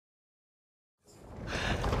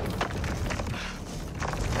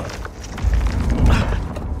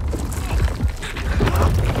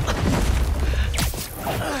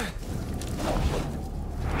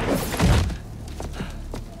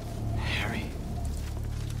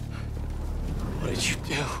did you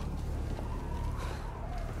do?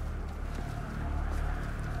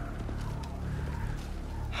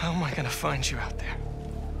 How am I gonna find you out there?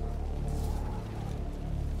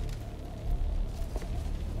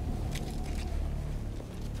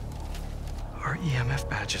 Our EMF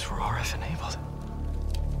badges were RF enabled.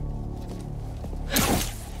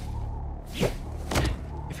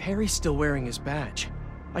 If Harry's still wearing his badge,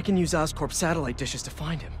 I can use Oscorp satellite dishes to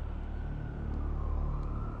find him.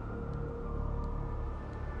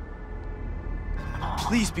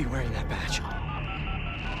 Please be wearing that badge.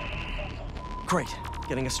 Great.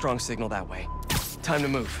 Getting a strong signal that way. Time to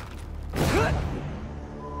move.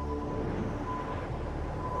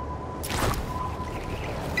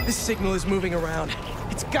 This signal is moving around.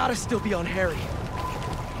 It's gotta still be on Harry.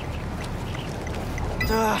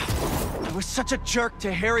 I was such a jerk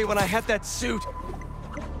to Harry when I had that suit.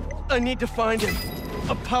 I need to find him,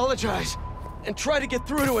 apologize, and try to get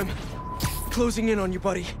through to him. Closing in on you,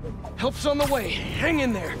 buddy. Help's on the way. Hang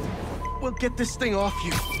in there. We'll get this thing off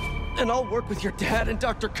you. And I'll work with your dad and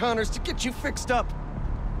Dr. Connors to get you fixed up.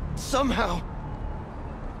 Somehow.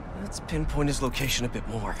 Let's pinpoint his location a bit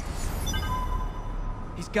more.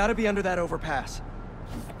 He's gotta be under that overpass.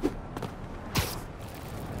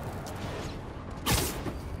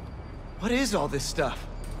 What is all this stuff?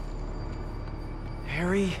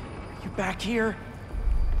 Harry, you back here?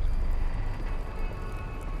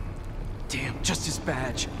 Damn, just his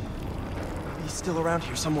badge. He's still around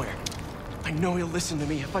here somewhere. I know he'll listen to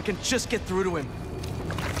me if I can just get through to him.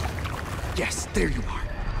 Yes, there you are.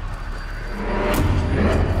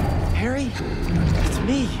 Harry? It's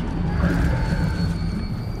me.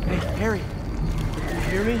 Hey, Harry. You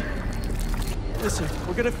hear me? Listen,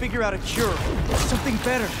 we're gonna figure out a cure. Something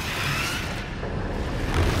better.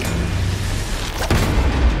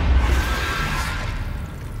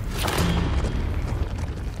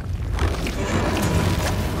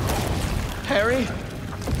 Harry?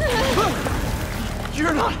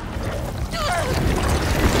 You're not...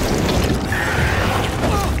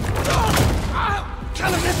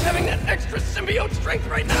 Kind of miss having that extra symbiote strength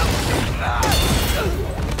right now.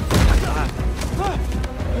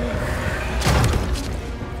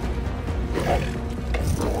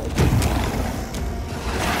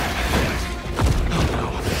 Oh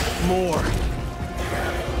no, more.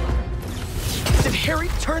 Did Harry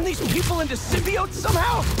turn these people into symbiotes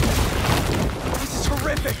somehow? This is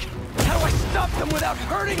horrific. How do I stop them without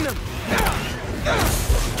hurting them?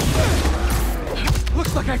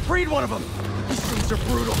 Looks like I freed one of them. These things are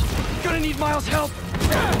brutal. Gonna need Miles' help.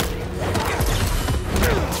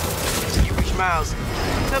 You reach Miles.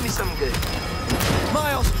 Tell me something good.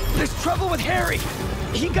 Miles, there's trouble with Harry.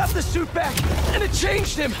 He got the suit back, and it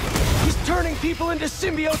changed him. He's turning people into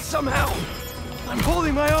symbiotes somehow. I'm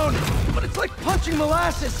holding my own, but it's like punching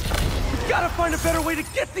molasses. We've gotta find a better way to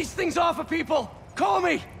get these things off of people. Call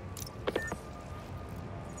me.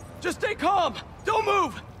 Just stay calm. Don't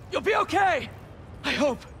move. You'll be okay. I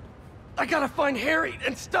hope. I gotta find Harry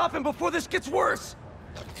and stop him before this gets worse.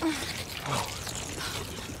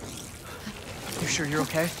 You sure you're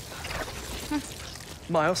okay?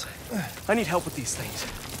 Miles, I need help with these things.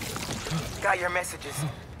 Got your messages.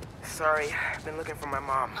 Sorry, I've been looking for my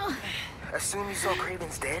mom. Assume you saw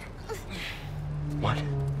Craven's dead? What?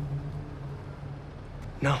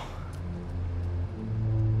 No.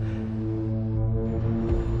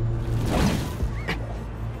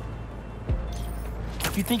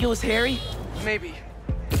 You think it was Harry? Maybe.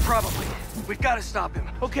 Probably. We've got to stop him.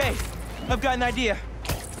 Okay, I've got an idea.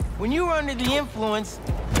 When you were under the influence,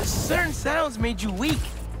 certain sounds made you weak.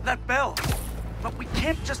 That bell. But we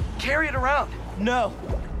can't just carry it around. No,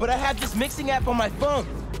 but I have this mixing app on my phone.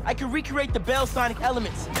 I can recreate the bell sonic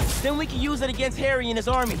elements. Then we can use it against Harry and his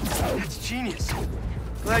army. That's genius.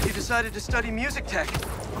 Glad you decided to study music tech.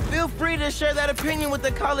 Feel free to share that opinion with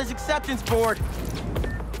the college acceptance board.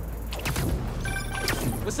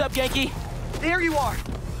 What's up, Genki? There you are.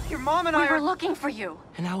 Your mom and I We were looking for you.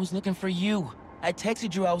 And I was looking for you. I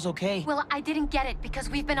texted you I was okay. Well, I didn't get it because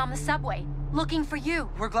we've been on the subway, looking for you.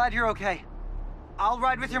 We're glad you're okay. I'll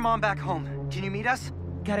ride with your mom back home. Can you meet us?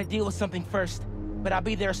 Gotta deal with something first, but I'll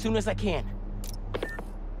be there as soon as I can.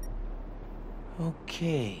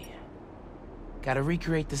 Okay. Gotta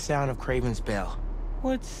recreate the sound of Craven's bell.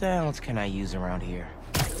 What sounds can I use around here?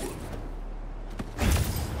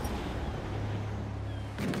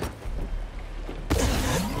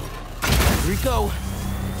 Here we go.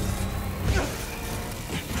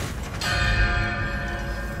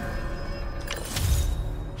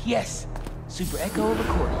 Yes, Super Echo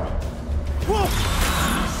recorded. Whoa!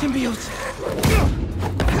 Symbiotes!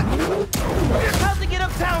 How'd they get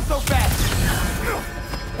uptown so fast?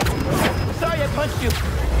 Sorry, I punched you.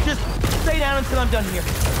 Just stay down until I'm done here.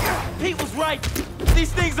 Pete was right.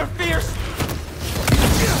 These things are fierce.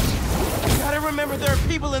 You gotta remember there are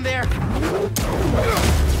people in there.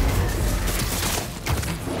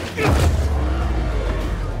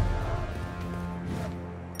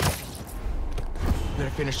 Better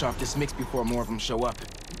finish off this mix before more of them show up.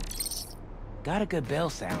 Got a good bell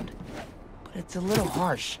sound, but it's a little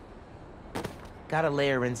harsh. Gotta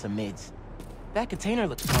layer in some mids. That container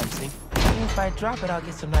looks promising. And if I drop it, I'll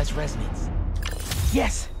get some nice resonance.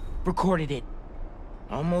 Yes! Recorded it.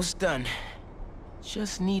 Almost done.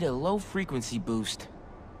 Just need a low frequency boost.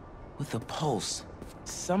 With a pulse.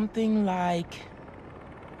 Something like...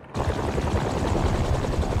 a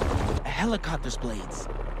helicopter's blades.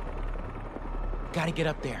 Gotta get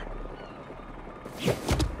up there.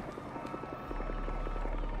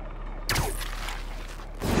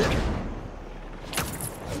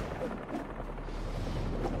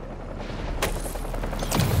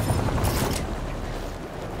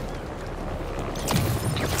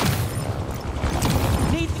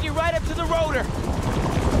 Needs to get right up to the rotor.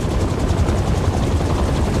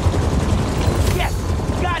 Yes,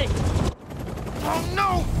 got it. Oh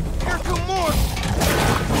no, here are two more.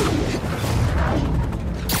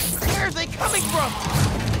 Where are they coming from?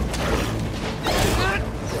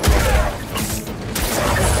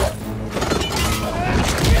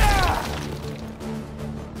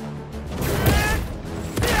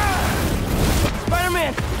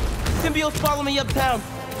 Spider-Man! Symbiotes follow me uptown.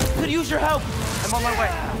 Could use your help. I'm on my way.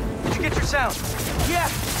 Did you get your sound? Yeah,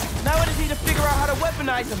 now I just need to figure out how to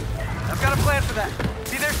weaponize them. I've got a plan for that.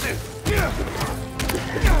 Be there soon.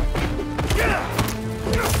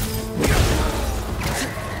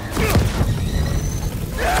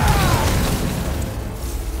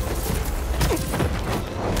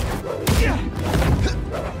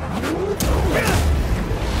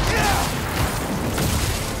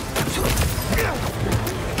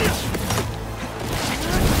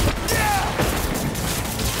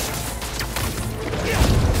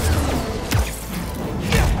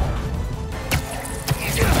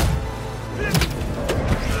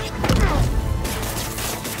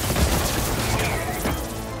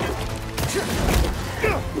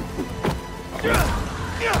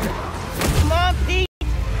 Come on, Pete!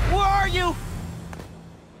 Where are you?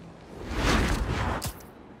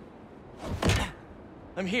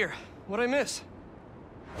 I'm here. What'd I miss?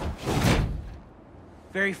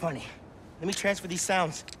 Very funny. Let me transfer these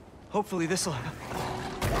sounds. Hopefully this'll...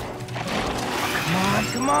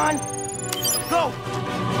 Come on! Go!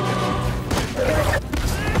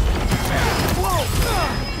 Whoa!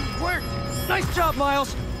 Worked! Nice job,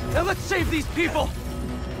 Miles! Now let's save these people!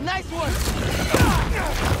 Nice one!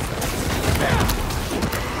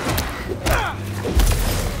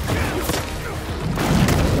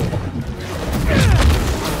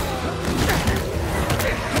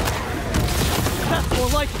 That's more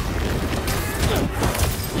like it!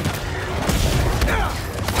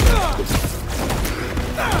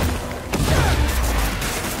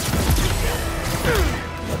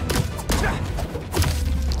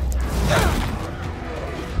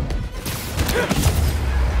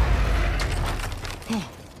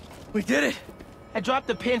 We did it! I dropped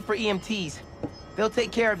a pin for EMTs. They'll take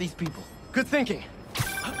care of these people. Good thinking.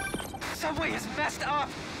 Subway is messed up.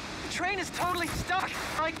 The train is totally stuck.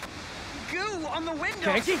 Like goo on the windows.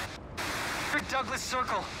 Yankee? For Douglas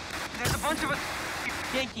Circle. There's a bunch of us.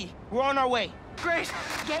 Yankee, we're on our way. Great.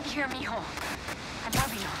 Get here, mijo. I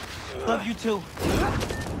love you. Love you too.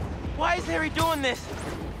 Why is Harry doing this?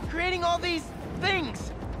 Creating all these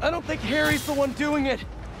things? I don't think Harry's the one doing it.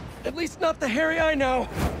 At least not the Harry I know.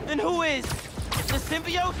 Then who is? The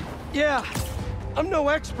symbiote? Yeah, I'm no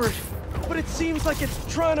expert, but it seems like it's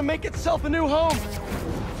trying to make itself a new home.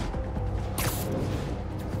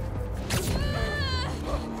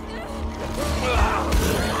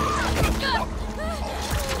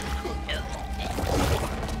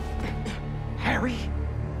 Harry?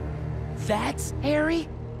 That's Harry?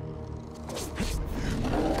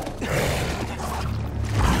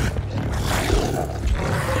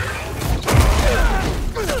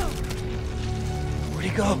 Where'd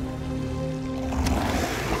he go?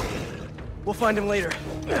 We'll find him later.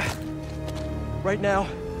 Right now,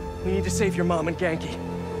 we need to save your mom and Genki.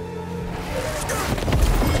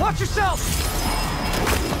 Watch yourself!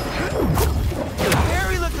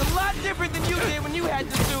 Harry looked a lot different than you did when you had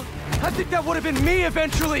the suit. I think that would have been me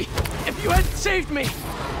eventually, if you hadn't saved me.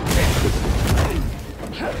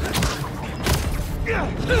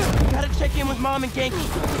 Gotta check in with Mom and Genki.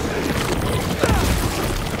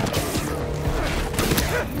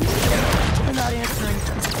 They're not answering.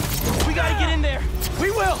 We gotta get in there.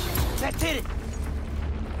 We will! That's it.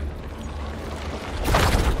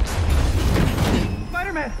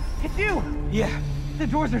 Spider-Man! It's you! Yeah, The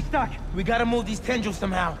doors are stuck. we gotta move these tendrils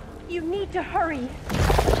somehow. You need to hurry.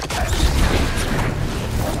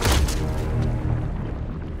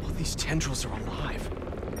 All these tendrils are alive.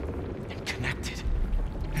 And connected.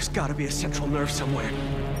 There's gotta be a central nerve somewhere.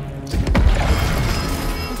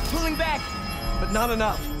 Who's pulling back? But not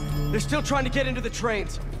enough. They're still trying to get into the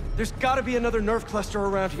trains. There's gotta be another nerve cluster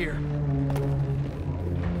around here.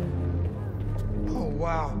 Oh,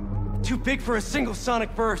 wow. Too big for a single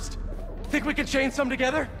sonic burst. Think we can chain some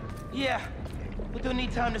together? Yeah, but they'll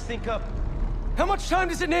need time to sync up. How much time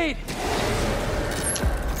does it need?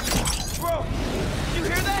 Bro, you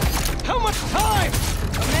hear that? How much time?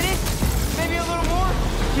 A minute? Maybe a little more?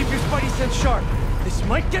 Keep your spidey sense sharp. This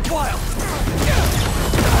might get wild.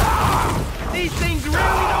 These things really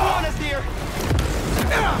don't want us here.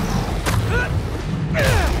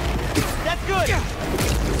 That's good.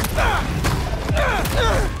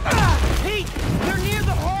 Pete, they're near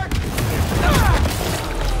the heart.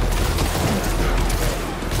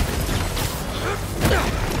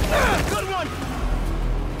 Good one.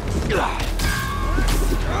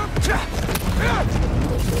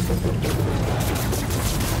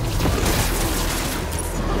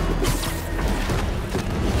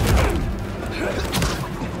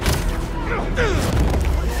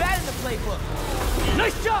 That in the playbook.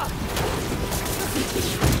 Nice job!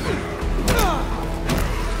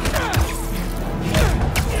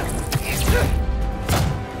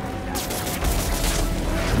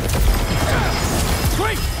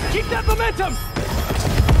 Great! Keep that momentum!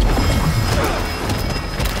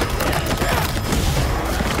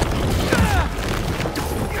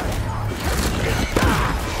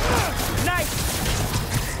 Nice.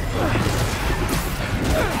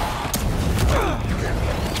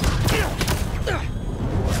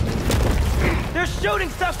 They're shooting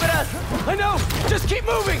stuff at us. I know! Just keep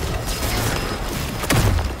moving!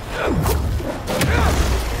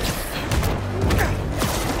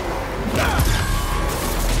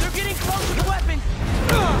 They're getting close to the weapons.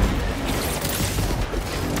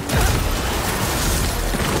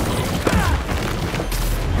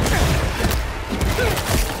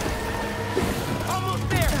 Almost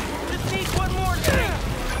there. Just need one more thing.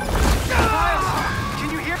 Miles, can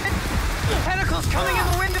you hear it? Tentacles coming in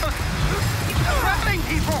the windows! Trapping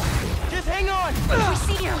people! Just hang on. We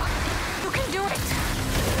see you. You can do it.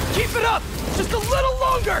 Keep it up! Just a little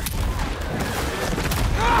longer!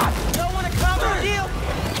 Don't want to combo deal.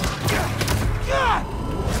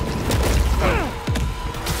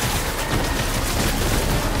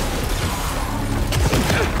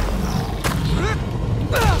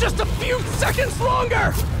 Just a few seconds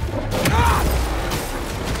longer!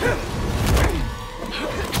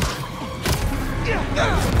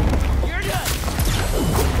 You're done.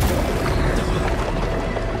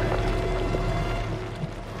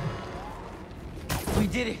 We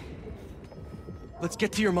did it. Let's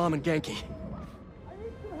get to your mom and Genki.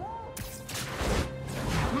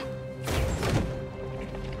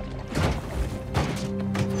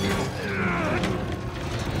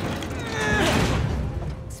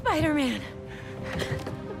 Spider-Man.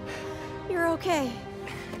 You're okay.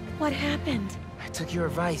 What happened? I took your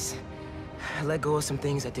advice. I let go of some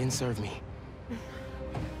things that didn't serve me.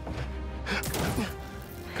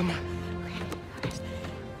 Come on.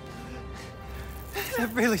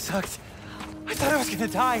 That really sucked. I thought I was gonna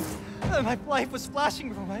die. My life was flashing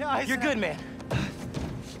before my eyes. You're good, man.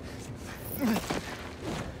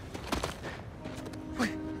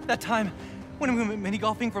 That time, when we went mini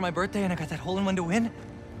golfing for my birthday and I got that hole-in-one to win,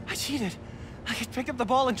 I cheated. I could pick up the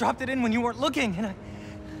ball and dropped it in when you weren't looking, and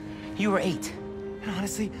You were 8. And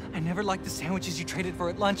honestly, I never liked the sandwiches you traded for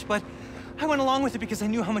at lunch, but I went along with it because I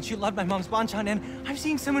knew how much you loved my mom's banchan, and I'm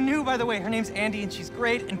seeing someone new, by the way. Her name's Andy, and she's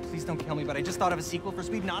great, and please don't kill me, but I just thought of a sequel for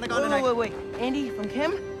Sweet Nonagon, and Wait. Andy from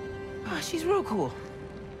Kim? Oh, she's real cool.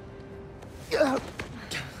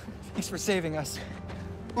 Thanks for saving us.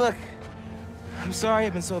 Look, I'm sorry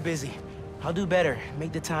I've been so busy. I'll do better.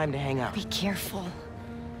 Make the time to hang out. Be careful.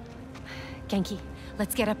 Genki,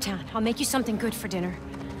 let's get uptown. I'll make you something good for dinner.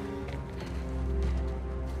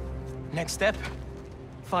 Next step?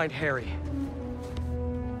 Find Harry.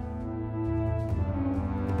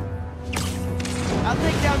 I'll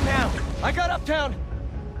take downtown. I got Uptown!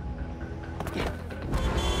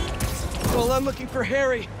 Well, I'm looking for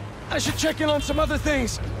Harry. I should check in on some other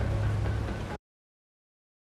things.